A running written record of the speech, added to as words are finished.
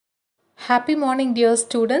Happy morning, dear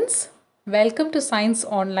students. Welcome to Science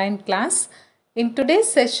Online class. In today's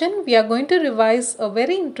session, we are going to revise a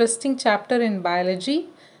very interesting chapter in biology,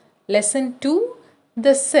 Lesson 2,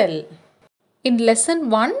 the cell. In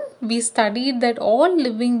Lesson 1, we studied that all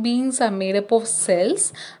living beings are made up of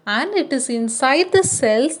cells, and it is inside the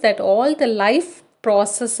cells that all the life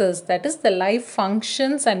processes, that is, the life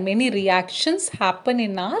functions and many reactions happen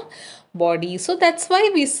in our body. So that's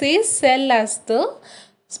why we say cell as the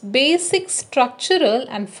basic structural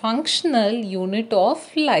and functional unit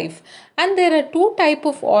of life. And there are two type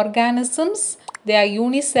of organisms. They are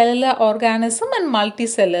unicellular organism and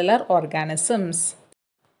multicellular organisms.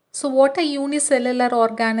 So what are unicellular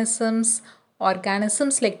organisms?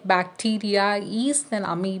 Organisms like bacteria, yeast and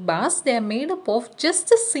amoebas, they are made up of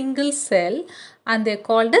just a single cell and they are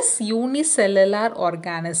called as unicellular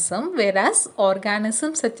organism, whereas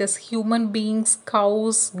organisms such as human beings,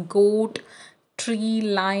 cows, goat, tree,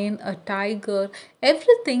 lion, a tiger,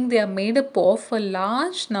 everything they are made up of a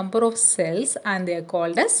large number of cells and they are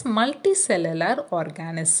called as multicellular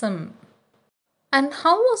organism. And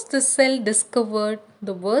how was the cell discovered?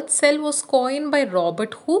 The word cell was coined by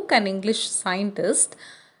Robert Hooke, an English scientist.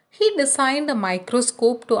 He designed a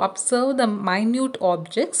microscope to observe the minute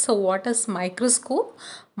objects. So what is microscope?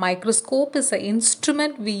 Microscope is an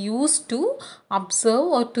instrument we use to observe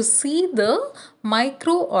or to see the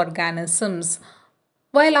microorganisms.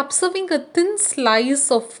 While observing a thin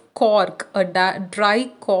slice of cork, a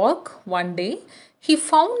dry cork, one day, he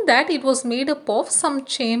found that it was made up of some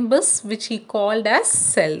chambers which he called as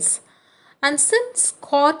cells. And since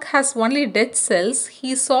cork has only dead cells,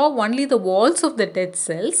 he saw only the walls of the dead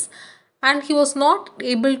cells and he was not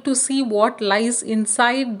able to see what lies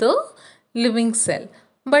inside the living cell.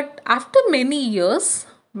 But after many years,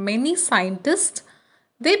 many scientists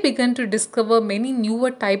they began to discover many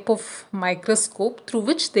newer type of microscope through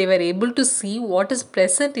which they were able to see what is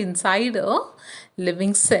present inside a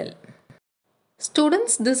living cell.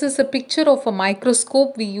 Students, this is a picture of a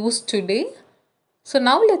microscope we use today. So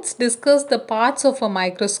now let's discuss the parts of a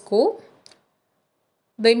microscope.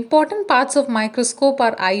 The important parts of microscope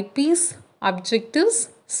are eyepiece, objectives,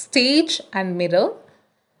 stage and mirror.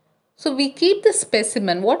 So we keep the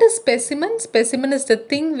specimen. What is specimen? Specimen is the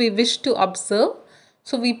thing we wish to observe.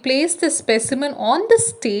 So we place the specimen on the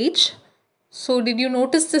stage. So did you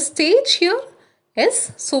notice the stage here?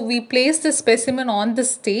 Yes. So we place the specimen on the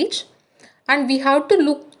stage and we have to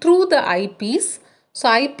look through the eyepiece. So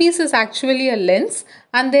eyepiece is actually a lens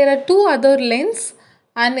and there are two other lenses,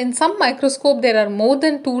 and in some microscope there are more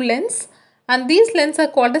than two lenses, and these lenses are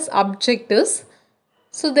called as objectives.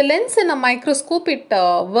 So the lens in a microscope, it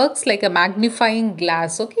works like a magnifying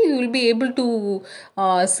glass. Okay, you will be able to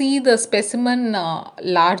see the specimen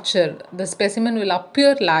larger. The specimen will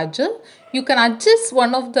appear larger. You can adjust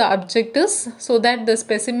one of the objectives so that the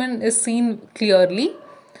specimen is seen clearly.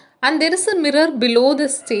 And there is a mirror below the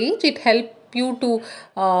stage. It helps you to,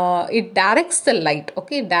 it directs the light.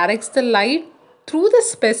 Okay, it directs the light through the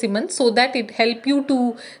specimen so that it helps you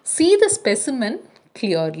to see the specimen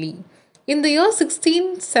clearly. In the year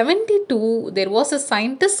 1672, there was a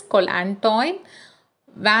scientist called Antoine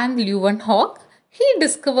van Leeuwenhoek. He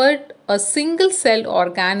discovered a single cell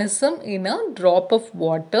organism in a drop of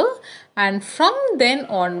water, and from then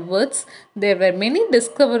onwards, there were many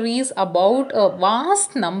discoveries about a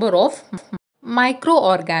vast number of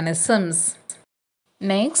microorganisms.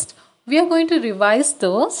 Next, we are going to revise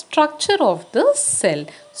the structure of the cell.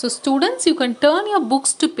 So students, you can turn your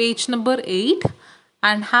books to page number 8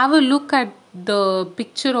 and have a look at the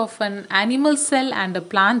picture of an animal cell and a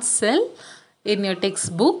plant cell in your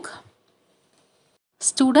textbook.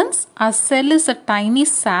 Students, a cell is a tiny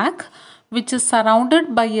sac which is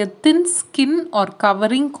surrounded by a thin skin or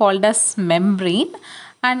covering called as membrane,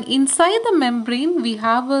 and inside the membrane we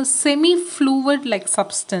have a semi-fluid like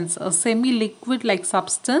substance, a semi-liquid like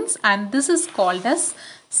substance, and this is called as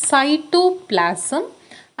cytoplasm.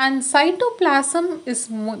 And cytoplasm is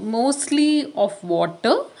mostly of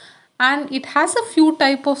water and it has a few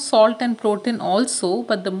type of salt and protein also,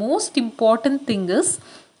 but the most important thing is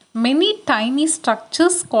many tiny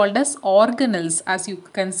structures called as organelles. As you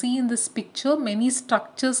can see in this picture, many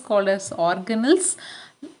structures called as organelles,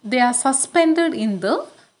 they are suspended in the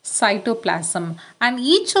cytoplasm, and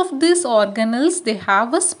each of these organelles, they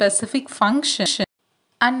have a specific function.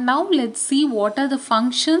 And now let's see what are the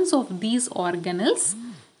functions of these organelles.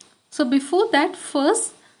 So before that,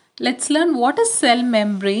 first let's learn what is cell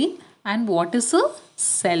membrane and what is a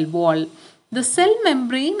cell wall. The cell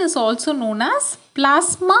membrane is also known as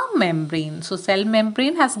plasma membrane. So cell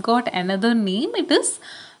membrane has got another name, it is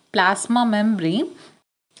plasma membrane.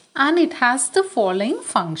 and it has the following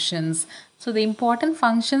functions. So the important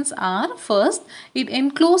functions are: first, it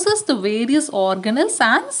encloses the various organelles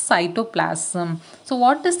and cytoplasm. So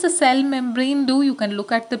what does the cell membrane do? You can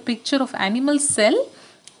look at the picture of animal cell.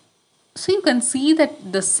 So you can see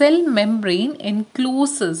that the cell membrane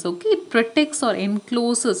encloses, okay, it protects or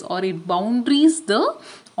encloses or it boundaries the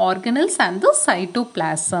organelles and the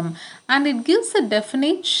cytoplasm, and it gives a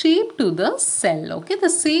definite shape to the cell. Okay, the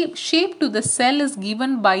shape to the cell is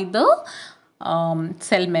given by the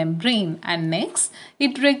cell membrane. And next,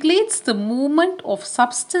 it regulates the movement of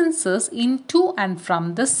substances into and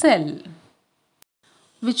from the cell,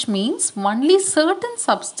 which means only certain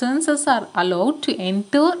substances are allowed to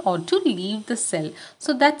enter or to leave the cell.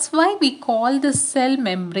 So that's why we call the cell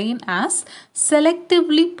membrane as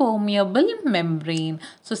selectively permeable membrane.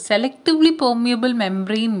 So selectively permeable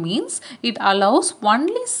membrane means it allows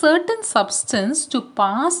only certain substance to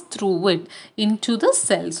pass through it into the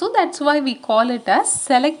cell. So that's why we call it as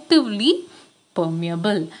selectively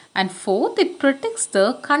permeable. And fourth, it protects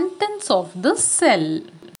the contents of the cell.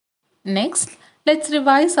 Next, let's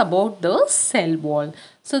revise about the cell wall.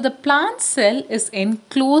 So the plant cell is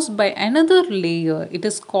enclosed by another layer. It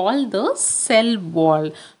is called the cell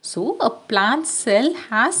wall. So a plant cell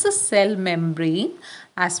has a cell membrane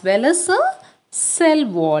as well as a cell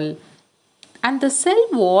wall. And the cell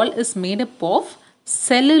wall is made up of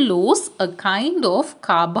cellulose, a kind of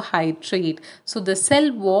carbohydrate. So the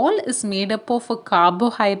cell wall is made up of a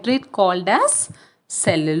carbohydrate called as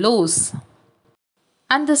cellulose.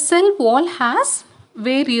 And the cell wall has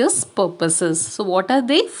various purposes. So what are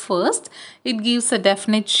they? First, it gives a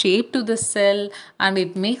definite shape to the cell and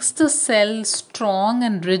it makes the cell strong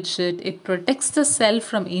and rigid. It protects the cell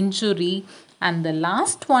from injury. And the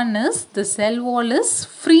last one is the cell wall is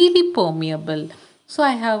freely permeable. So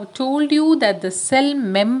I have told you that the cell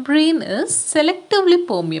membrane is selectively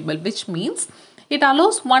permeable, which means it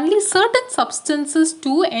allows only certain substances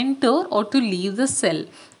to enter or to leave the cell,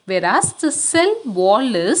 whereas the cell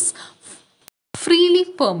wall is freely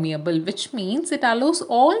permeable, which means it allows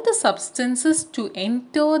all the substances to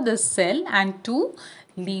enter the cell and to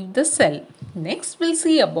leave the cell. Next, we'll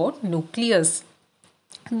see about nucleus.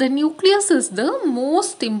 The nucleus is the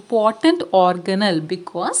most important organelle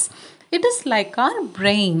because it is like our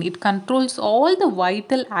brain. It controls all the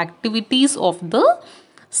vital activities of the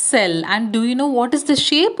cell. And do you know what is the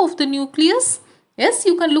shape of the nucleus? Yes,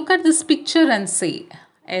 you can look at this picture and say,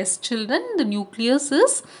 yes, children, the nucleus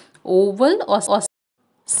is oval or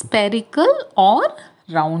spherical or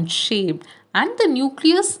round shaped, and the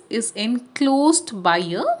nucleus is enclosed by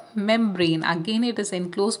a membrane. Again, it is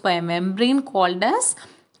enclosed by a membrane called as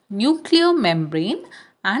nuclear membrane,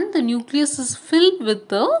 and the nucleus is filled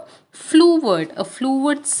with a fluid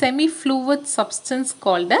semi-fluid substance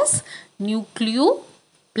called as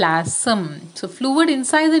nucleoplasm. So fluid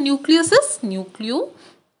inside the nucleus is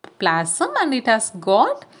nucleoplasm, and it has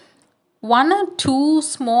got one or two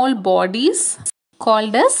small bodies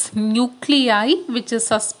called as nuclei, which is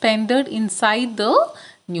suspended inside the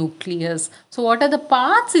nucleus. So what are the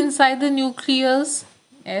parts inside the nucleus?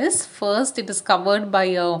 Yes, first it is covered by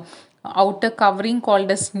a outer covering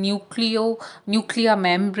called as nuclear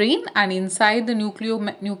membrane, and inside the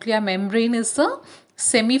nuclear membrane is a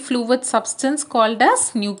semi-fluid substance called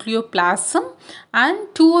as nucleoplasm, and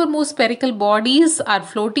two or more spherical bodies are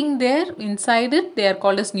floating there inside it. They are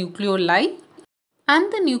called as nucleoli.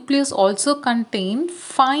 And the nucleus also contains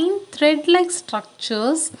fine thread-like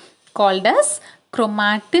structures called as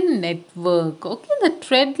chromatin network. Okay, the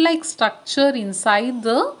thread-like structure inside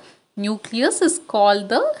the nucleus is called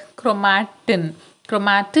the chromatin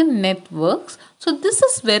networks. So this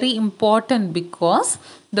is very important because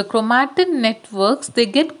the chromatin networks, they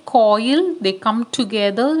get coiled, they come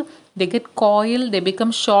together, they get coiled, they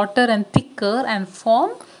become shorter and thicker and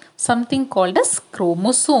form something called as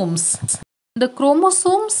chromosomes. The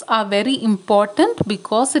chromosomes are very important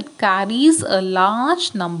because it carries a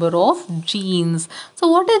large number of genes. So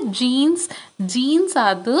what are genes? Genes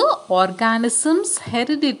are the organism's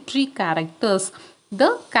hereditary characters.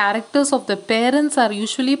 The characters of the parents are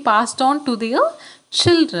usually passed on to their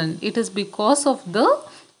children. It is because of the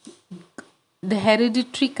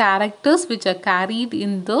hereditary characters which are carried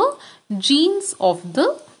in the genes of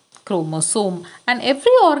the chromosome, and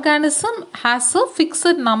every organism has a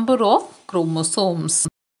fixed number of chromosomes.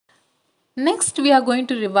 Next, we are going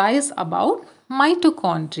to revise about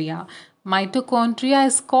mitochondria. Mitochondria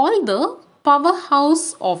is called the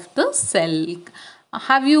powerhouse of the cell.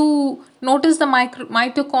 Have you noticed the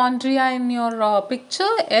mitochondria in your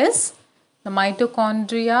picture? Yes. The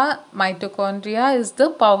mitochondria is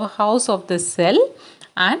the powerhouse of the cell,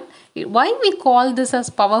 and Why we call this as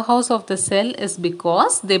powerhouse of the cell is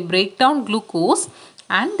because they break down glucose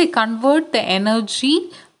and they convert the energy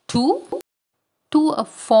to a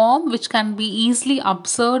form which can be easily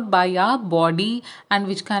absorbed by our body and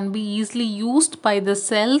which can be easily used by the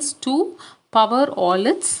cells to power all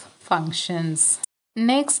its functions.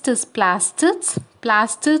 Next is plastids.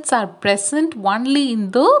 Plastids are present only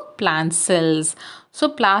in the plant cells. So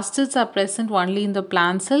plastids are present only in the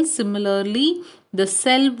plant cells. Similarly, the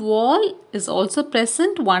cell wall is also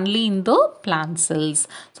present only in the plant cells.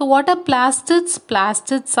 So what are plastids?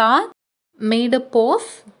 Plastids are made up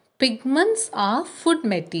of pigments or food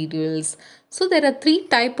materials. So there are three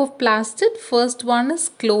type of plastid. First one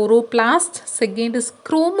is chloroplast, second is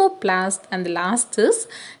chromoplast, and the last is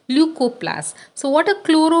leucoplast. So what are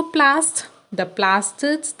chloroplast? The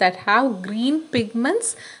plastids that have green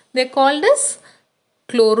pigments, they are called as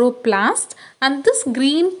chloroplast, and this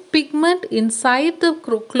green pigment inside the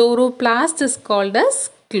chloroplast is called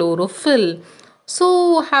as chlorophyll.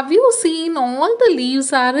 So have you seen all the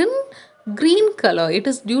leaves are in green color? It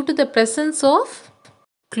is due to the presence of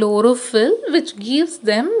chlorophyll which gives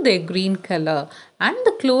them their green color. And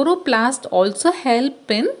the chloroplast also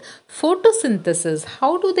help in photosynthesis.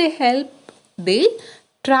 How do they help? They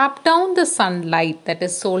trap down the sunlight, that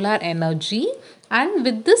is solar energy, and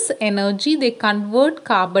with this energy they convert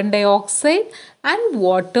carbon dioxide and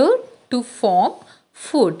water to form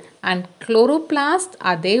food. And chloroplasts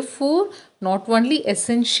are therefore not only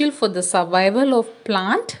essential for the survival of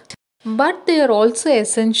plant, but they are also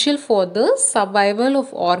essential for the survival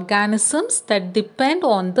of organisms that depend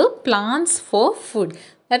on the plants for food,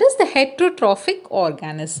 that is the heterotrophic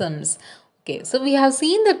organisms. Okay, so we have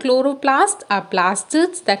seen the chloroplasts are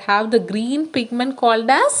plastids that have the green pigment called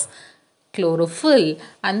as chlorophyll,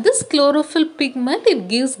 and this chlorophyll pigment, it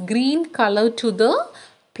gives green color to the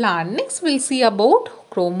plant. Next we'll see about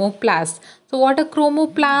chromoplast. So what are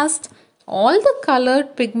chromoplast? All the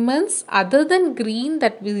colored pigments other than green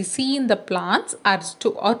that we see in the plants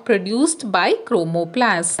are produced by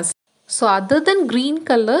chromoplasts. So other than green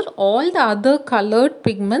color, all the other colored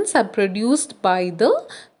pigments are produced by the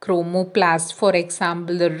chromoplast. For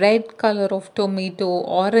example, the red color of tomato,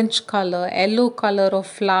 orange color, yellow color of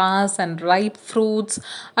flowers and ripe fruits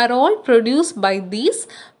are all produced by these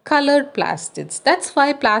colored plastids. That's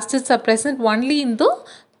why plastids are present only in the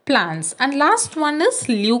plants. And last one is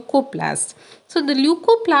leucoplast. So the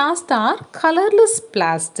leucoplast are colorless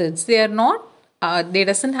plastids. They are not, they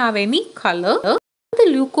doesn't have any color. The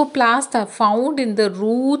leucoplasts are found in the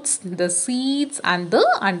roots, the seeds and the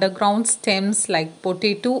underground stems like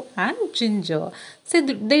potato and ginger. So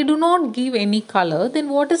they do not give any color. Then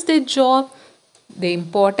what is their job? The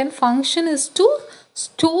important function is to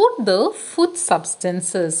store the food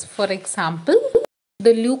substances. For example,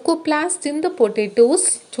 the leucoplast in the potatoes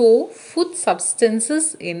store food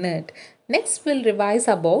substances in it. Next, we'll revise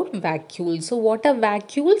about vacuoles. So, what are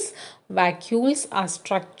vacuoles? Vacuoles are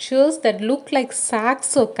structures that look like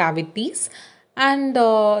sacs or cavities, and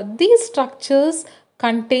these structures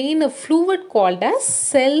contain a fluid called as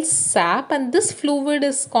cell sap, and this fluid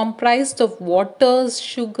is comprised of water,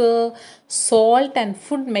 sugar, salt and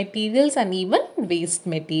food materials and even waste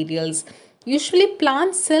materials. Usually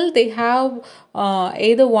plant cell, they have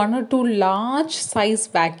either one or two large size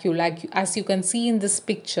vacuole, like as you can see in this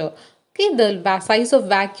picture. Okay, the size of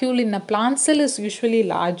vacuole in a plant cell is usually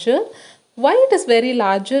larger. Why it is very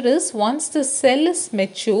larger is once the cell is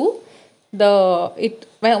mature,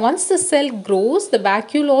 once the cell grows, the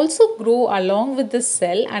vacuole also grow along with the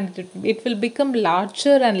cell, and it will become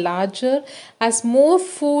larger and larger as more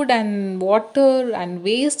food and water and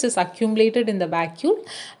waste is accumulated in the vacuole.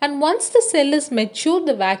 And once the cell is mature,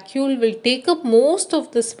 the vacuole will take up most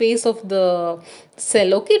of the space of the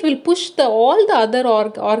cell. Okay, it will push all the other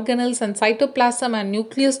organelles and cytoplasm and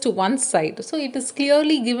nucleus to one side. So it is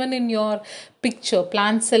clearly given in your picture,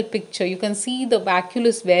 plant cell picture. You can see the vacuole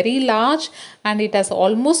is very large and it has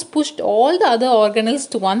almost pushed all the other organelles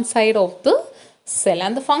to one side of the cell.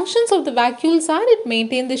 And the functions of the vacuoles are: it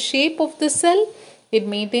maintains the shape of the cell, it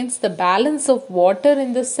maintains the balance of water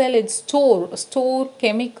in the cell, it store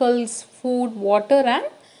chemicals, food, water and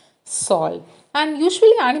salt. And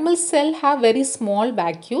usually animal cell have very small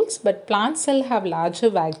vacuoles, but plant cell have larger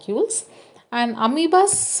vacuoles. And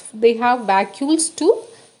amoebas, they have vacuoles to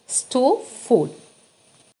store food.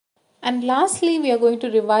 And lastly, we are going to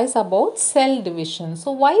revise about cell division.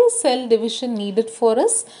 So why is cell division needed for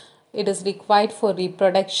us? It is required for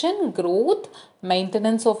reproduction, growth,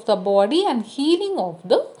 maintenance of the body and healing of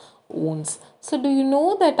the wounds. So do you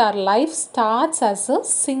know that our life starts as a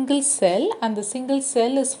single cell, and the single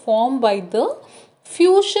cell is formed by the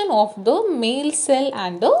fusion of the male cell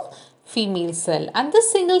and the female cell, and the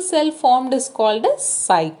single cell formed is called as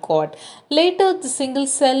zygote. Later the single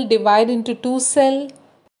cell divide into two cell,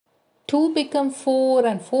 2 become 4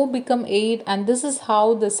 and 4 become 8, and this is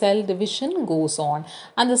how the cell division goes on.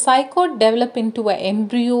 And the zygote develop into an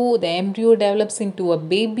embryo, the embryo develops into a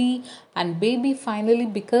baby, and baby finally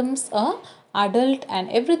becomes a adult, and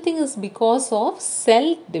everything is because of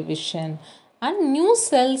cell division. And new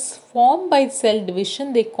cells formed by cell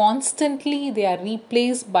division, they are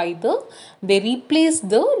replaced by they replace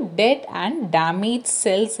the dead and damaged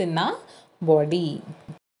cells in our body.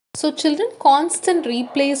 So children, constant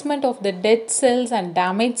replacement of the dead cells and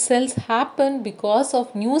damaged cells happen because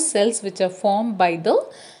of new cells which are formed by the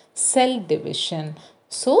cell division.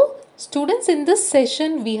 So students, in this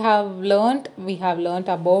session we have learned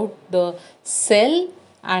about the cell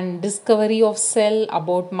and discovery of cell,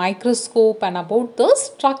 about microscope, and about the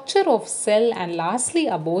structure of cell, and lastly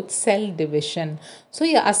about cell division. So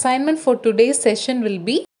your assignment for today's session will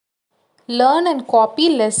be learn and copy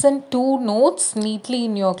lesson 2 notes neatly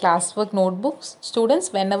in your classwork notebooks.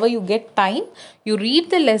 Students, whenever you get time, you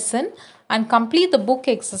read the lesson and complete the book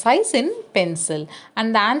exercise in pencil.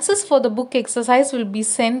 And the answers for the book exercise will be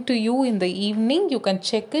sent to you in the evening. You can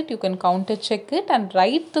check it, you can counter check it and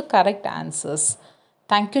write the correct answers.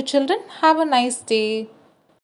 Thank you children. Have a nice day.